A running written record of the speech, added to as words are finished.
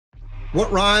What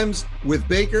rhymes with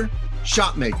Baker?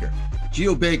 Shot maker.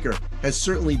 Geo Baker has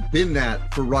certainly been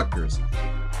that for Rutgers.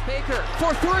 Baker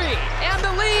for three, and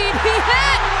the lead, he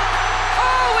hit!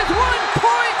 Oh, it's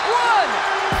 1.1!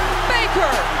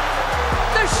 Baker,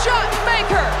 the shot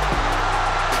maker!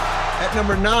 At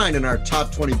number 9 in our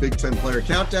top 20 Big Ten player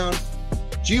countdown,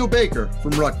 Geo Baker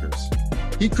from Rutgers.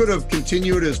 He could have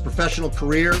continued his professional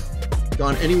career,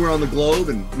 gone anywhere on the globe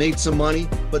and made some money,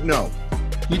 but no.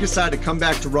 He decided to come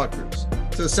back to Rutgers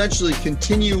to essentially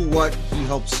continue what he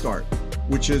helped start,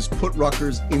 which is put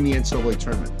Rutgers in the NCAA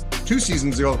tournament. 2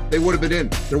 seasons ago, they would have been in.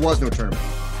 There was no tournament.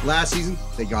 Last season,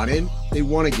 they got in, they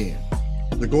won a game.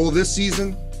 The goal this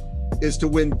season is to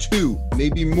win 2,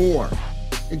 maybe more.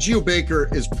 And Geo Baker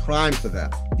is primed for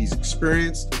that. He's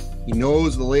experienced, he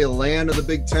knows the lay of the land of the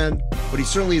Big Ten, but he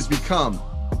certainly has become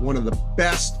one of the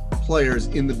best players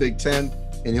in the Big Ten,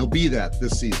 and he'll be that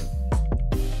this season.